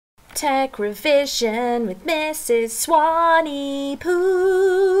Tech Revision with Mrs. Swanee Pooh.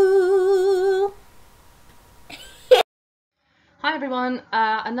 Hi everyone,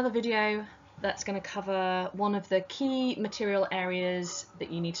 another video that's going to cover one of the key material areas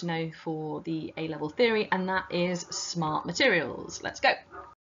that you need to know for the A-level theory, and that is smart materials. Let's go.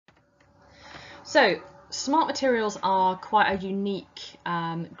 So, smart materials are quite a unique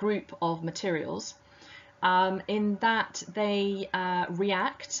group of materials in that they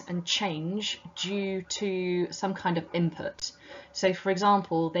react and change due to some kind of input. So, for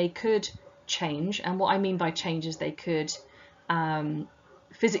example, they could change, and what I mean by change is they could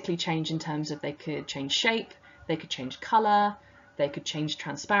physically change in terms of they could change shape, they could change colour, they could change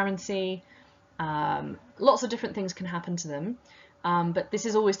transparency. Lots of different things can happen to them, but this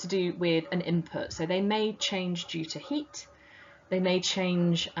is always to do with an input. So they may change due to heat, they may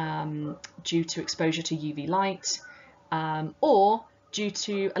change due to exposure to UV light, or due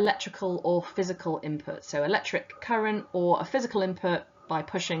to electrical or physical input. So electric current or a physical input by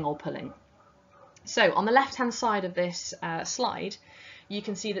pushing or pulling. So on the left hand side of this slide, you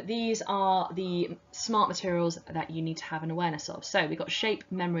can see that these are the smart materials that you need to have an awareness of. So we've got shape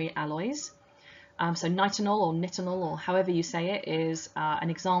memory alloys. So nitinol or nitinol, or however you say it, is an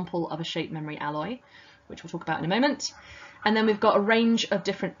example of a shape memory alloy, which we'll talk about in a moment. And then we've got a range of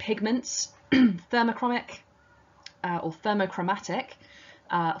different pigments, thermochromic or thermochromatic,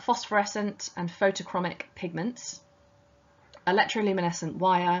 phosphorescent and photochromic pigments, electroluminescent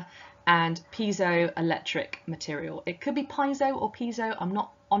wire, and piezoelectric material. It could be piezo or piezo, I'm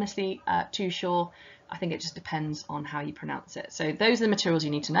not honestly too sure. I think it just depends on how you pronounce it. So those are the materials you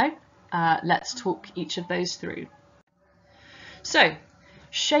need to know. Let's talk each of those through. So,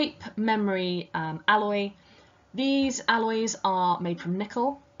 shape memory alloy. These alloys are made from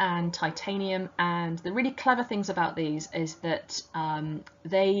nickel and titanium, and the really clever things about these is that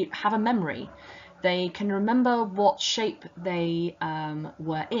they have a memory. They can remember what shape they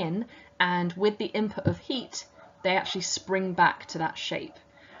were in, and with the input of heat, they actually spring back to that shape.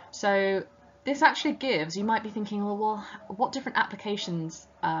 So this actually gives, you might be thinking, well, what different applications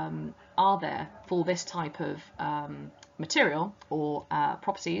are there for this type of material or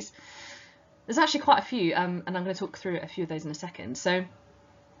properties? There's actually quite a few, and I'm going to talk through a few of those in a second. So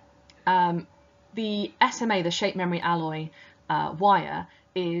the SMA, the shape memory alloy wire,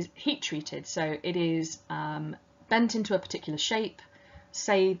 is heat treated, so it is bent into a particular shape,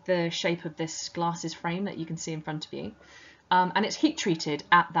 say the shape of this glasses frame that you can see in front of you, and it's heat treated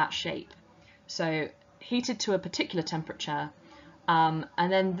at that shape. So heated to a particular temperature, and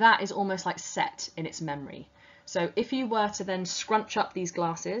then that is almost like set in its memory. So if you were to then scrunch up these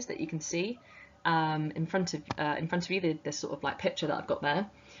glasses that you can see in front of you, this sort of like picture that I've got there,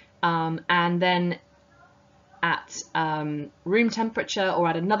 and then at room temperature or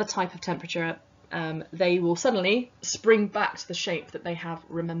at another type of temperature, they will suddenly spring back to the shape that they have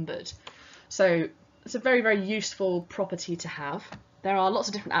remembered. So it's a very, very useful property to have. There are lots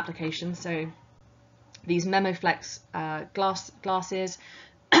of different applications. So these MemoFlex glasses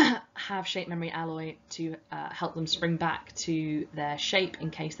have shape memory alloy to help them spring back to their shape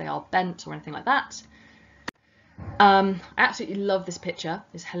in case they are bent or anything like that. I absolutely love this picture.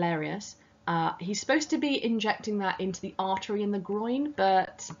 It's hilarious. He's supposed to be injecting that into the artery in the groin,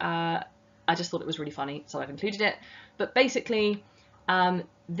 but I just thought it was really funny, so I've included it. But basically,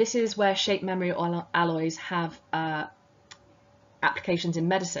 this is where shape memory alloys have applications in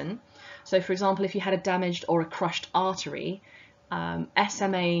medicine. So for example, if you had a damaged or a crushed artery,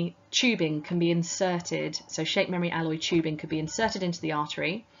 SMA tubing can be inserted, so shape memory alloy tubing could be inserted into the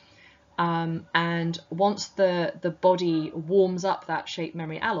artery, and once the body warms up that shape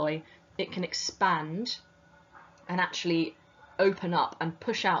memory alloy, it can expand and actually open up and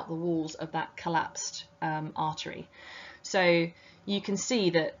push out the walls of that collapsed artery. So you can see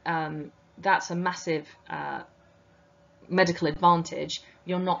that that's a massive medical advantage.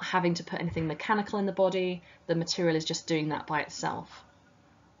 You're not having to put anything mechanical in the body, the material is just doing that by itself.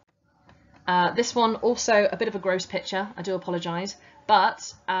 This one also a bit of a gross picture, I do apologise,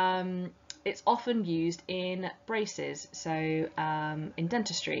 but it's often used in braces, so in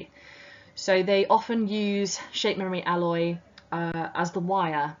dentistry. So they often use shape memory alloy as the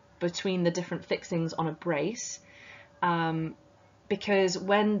wire between the different fixings on a brace, because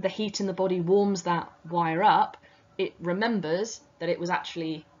when the heat in the body warms that wire up, it remembers that it was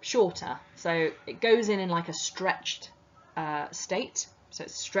actually shorter. So it goes in like a stretched state, so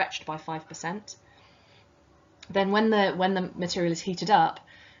it's stretched by 5%. Then when the material is heated up,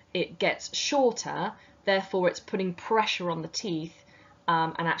 it gets shorter, therefore it's putting pressure on the teeth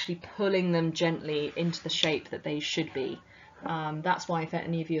and actually pulling them gently into the shape that they should be. That's why if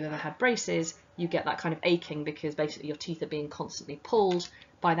any of you have ever had braces, you get that kind of aching, because basically your teeth are being constantly pulled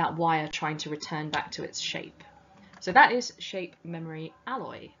by that wire trying to return back to its shape. So that is shape memory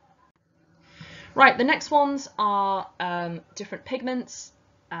alloy. Right, the next ones are different pigments.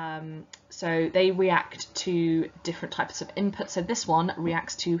 So they react to different types of input. So this one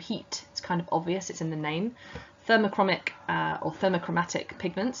reacts to heat. It's kind of obvious, it's in the name. Thermochromic or thermochromatic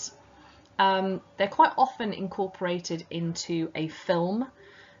pigments. They're quite often incorporated into a film,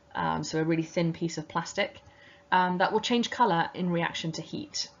 so a really thin piece of plastic, that will change colour in reaction to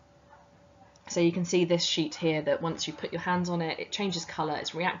heat. So you can see this sheet here that once you put your hands on it, it changes colour,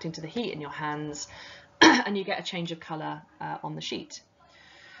 it's reacting to the heat in your hands, and you get a change of colour on the sheet.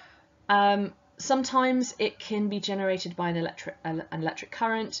 Sometimes it can be generated by an electric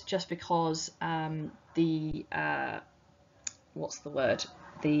current, just because the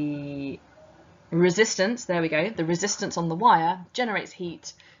resistance, there we go, the resistance on the wire generates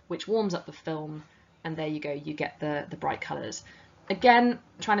heat, which warms up the film, and there you go, you get the bright colours. Again,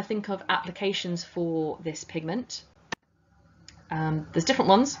 trying to think of applications for this pigment. There's different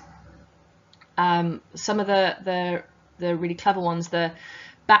ones. Some of the really clever ones, the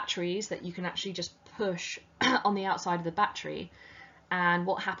batteries that you can actually just push on the outside of the battery, and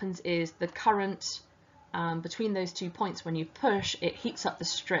what happens is the current between those 2 points, when you push, it heats up the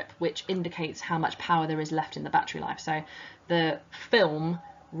strip, which indicates how much power there is left in the battery life. So the film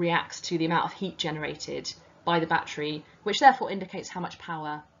reacts to the amount of heat generated by the battery, which therefore indicates how much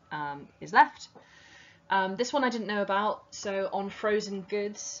power is left. This one I didn't know about. So on frozen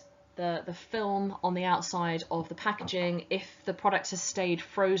goods, the film on the outside of the packaging, if the product has stayed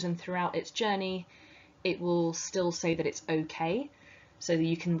frozen throughout its journey, it will still say that it's okay. So that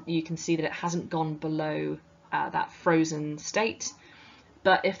you can see that it hasn't gone below that frozen state.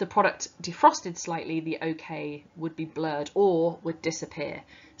 But if the product defrosted slightly, the OK would be blurred or would disappear.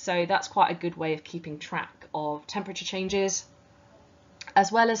 So that's quite a good way of keeping track of temperature changes,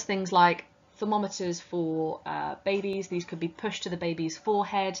 as well as things like thermometers for babies. These could be pushed to the baby's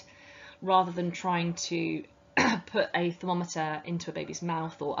forehead rather than trying to put a thermometer into a baby's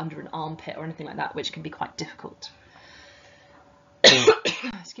mouth or under an armpit or anything like that, which can be quite difficult.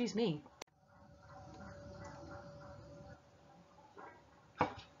 Excuse me.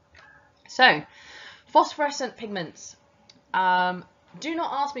 So, phosphorescent pigments. Do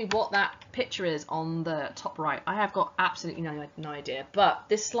not ask me what that picture is on the top right. I have got absolutely no idea, but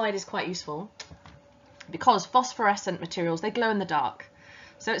this slide is quite useful because phosphorescent materials, they glow in the dark.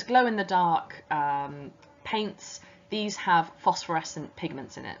 So it's glow in the dark paints. These have phosphorescent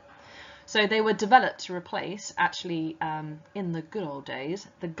pigments in it. So they were developed to replace, actually, in the good old days,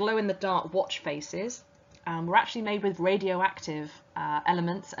 the glow-in-the-dark watch faces were actually made with radioactive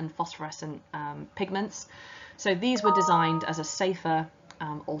elements and phosphorescent pigments. So these were designed as a safer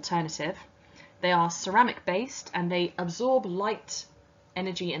alternative. They are ceramic-based and they absorb light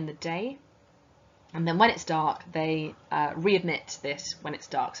energy in the day. And then when it's dark, they re-emit this when it's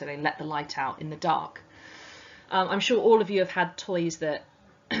dark. So they let the light out in the dark. I'm sure all of you have had toys that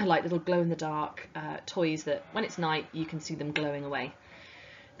like little glow-in-the-dark toys that when it's night you can see them glowing away.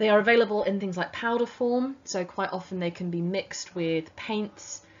 They are available in things like powder form, so quite often they can be mixed with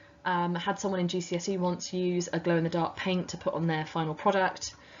paints. I had someone in GCSE once use a glow-in-the-dark paint to put on their final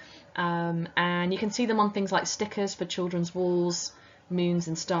product, and you can see them on things like stickers for children's walls, moons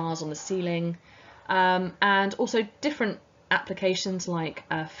and stars on the ceiling, and also different applications like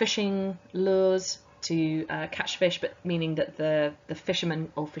fishing lures to catch fish, but meaning that the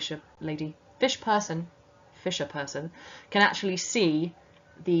fisherman or fisher person can actually see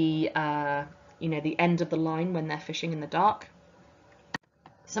the the end of the line when they're fishing in the dark.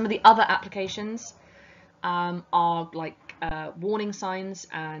 Some of the other applications are like warning signs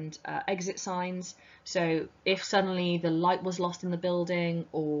and exit signs. So if suddenly the light was lost in the building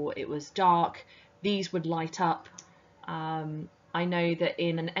or it was dark, these would light up. I know that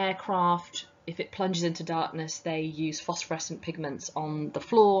in an aircraft, if it plunges into darkness, they use phosphorescent pigments on the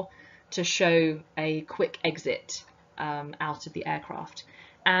floor to show a quick exit out of the aircraft.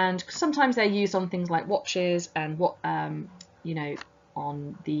 And sometimes they're used on things like watches and what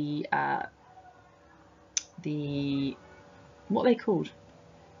on the what are they called?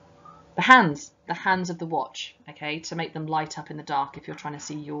 The hands of the watch, okay, to make them light up in the dark if you're trying to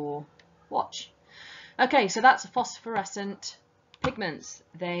see your watch. Okay, so that's phosphorescent pigments.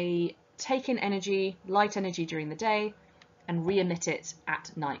 They take in energy, light energy during the day, and re-emit it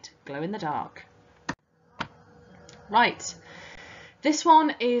at night, glow in the dark. Right, this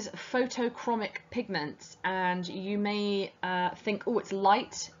one is photochromic pigments, and you may think, oh, it's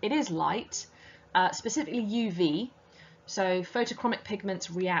light. It is light, specifically UV. So photochromic pigments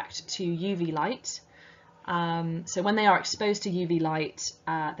react to UV light. So when they are exposed to UV light,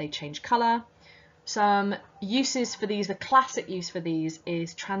 they change colour. Some uses for these, the classic use for these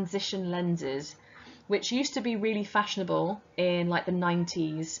is transition lenses, which used to be really fashionable in like the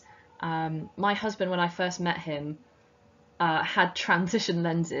 90s. My husband, when I first met him, had transition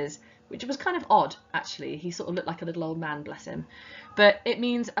lenses, which was kind of odd actually. He sort of looked like a little old man, bless him. But it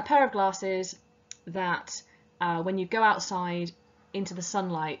means a pair of glasses that when you go outside into the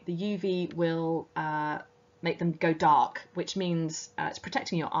sunlight, the UV will make them go dark, which means it's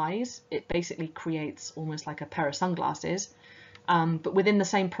protecting your eyes. It basically creates almost like a pair of sunglasses, but within the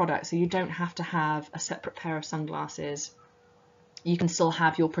same product, so you don't have to have a separate pair of sunglasses. You can still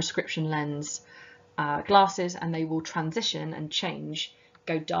have your prescription lens glasses, and they will transition and change,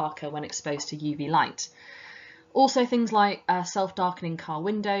 go darker when exposed to UV light. Also things like self-darkening car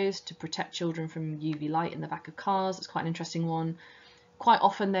windows to protect children from UV light in the back of cars. It's quite an interesting one. Quite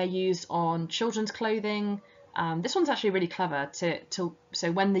often they're used on children's clothing. This one's actually really clever.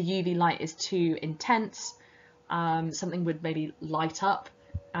 So when the UV light is too intense, something would maybe light up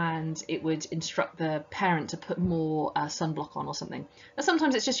and it would instruct the parent to put more sunblock on or something. And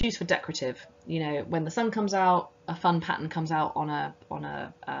sometimes it's just used for decorative. You know, when the sun comes out, a fun pattern comes out on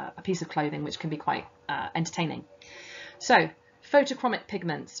a piece of clothing, which can be quite entertaining. So photochromic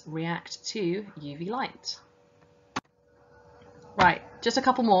pigments react to UV light. Right, just a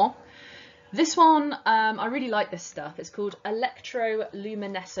couple more. This one, I really like this stuff. It's called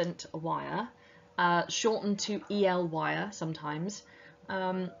electroluminescent wire, shortened to EL wire sometimes.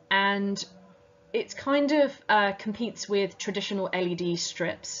 And it kind of competes with traditional LED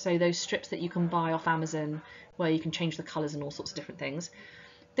strips, so those strips that you can buy off Amazon where you can change the colours and all sorts of different things.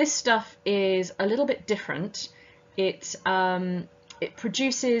 This stuff is a little bit different. It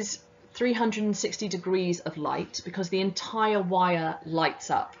produces 360 degrees of light because the entire wire lights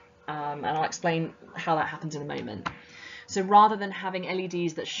up, and I'll explain how that happens in a moment. So rather than having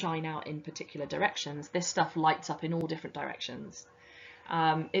LEDs that shine out in particular directions, this stuff lights up in all different directions.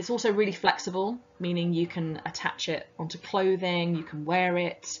 It's also really flexible, meaning you can attach it onto clothing, you can wear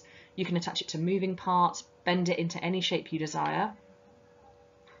it, you can attach it to moving parts, bend it into any shape you desire.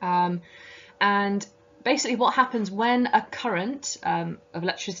 And basically what happens when a current of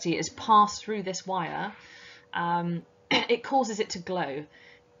electricity is passed through this wire, it causes it to glow.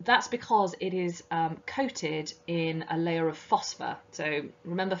 That's because it is coated in a layer of phosphor. So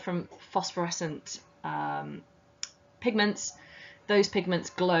remember from phosphorescent pigments, those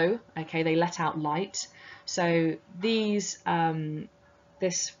pigments glow, okay, they let out light. So these,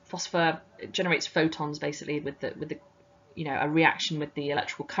 this phosphor generates photons basically with the you know, a reaction with the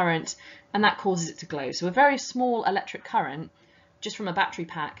electrical current, and that causes it to glow. So a very small electric current just from a battery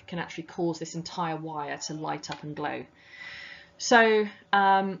pack can actually cause this entire wire to light up and glow. So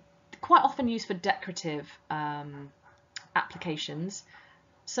quite often used for decorative applications.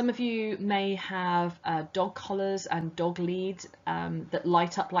 Some of you may have dog collars and dog leads that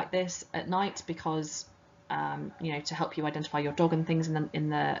light up like this at night because you know, to help you identify your dog and things in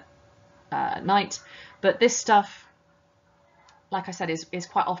the night. But this stuff, like I said, is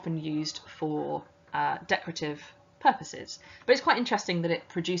quite often used for decorative purposes. But it's quite interesting that it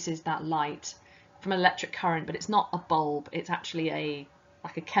produces that light from an electric current, but it's not a bulb, it's actually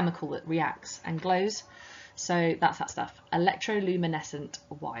like a chemical that reacts and glows. So that's that stuff, electroluminescent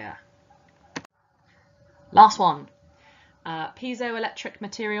wire. Last one, piezoelectric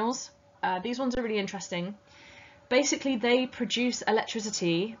materials. These ones are really interesting. Basically, they produce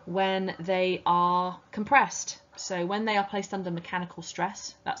electricity when they are compressed. So when they are placed under mechanical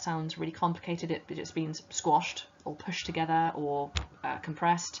stress, that sounds really complicated, it just means squashed or pushed together or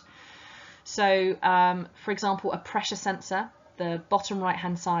compressed. So for example, a pressure sensor, the bottom right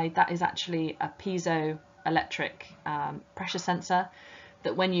hand side, that is actually a piezoelectric pressure sensor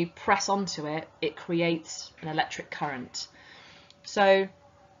that when you press onto it, it creates an electric current. So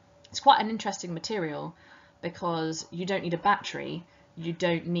it's quite an interesting material because you don't need a battery, you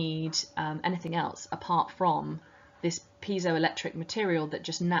don't need anything else apart from this piezoelectric material that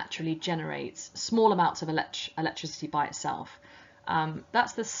just naturally generates small amounts of electricity by itself.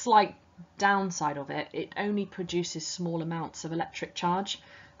 That's the slight downside of it. It only produces small amounts of electric charge,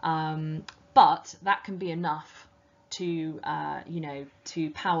 but that can be enough to you know, to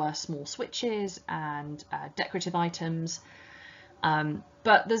power small switches and decorative items.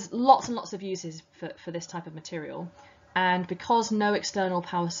 But there's lots and lots of uses for this type of material, and because no external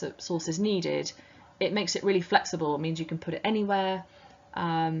power source is needed, it makes it really flexible. It means you can put it anywhere,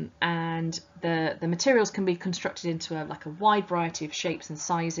 and the materials can be constructed into like a wide variety of shapes and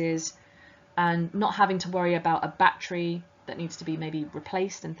sizes. and not having to worry about a battery that needs to be maybe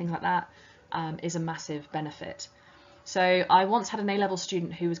replaced and things like that is a massive benefit. So I once had an A-level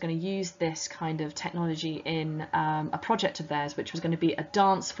student who was going to use this kind of technology in a project of theirs, which was going to be a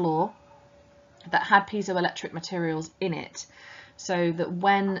dance floor that had piezoelectric materials in it, so that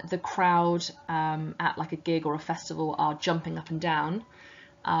when the crowd at like a gig or a festival are jumping up and down,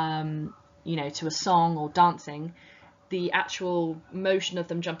 you know, to a song or dancing, the actual motion of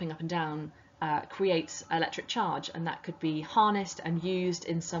them jumping up and down creates electric charge, and that could be harnessed and used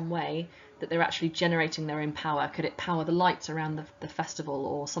in some way that they're actually generating their own power. Could it power the lights around the festival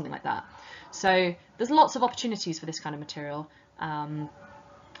or something like that? So there's lots of opportunities for this kind of material.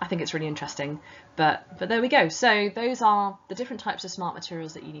 I think it's really interesting, but there we go. So those are the different types of smart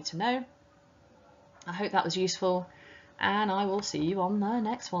materials that you need to know. I hope that was useful, and I will see you on the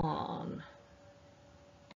next one.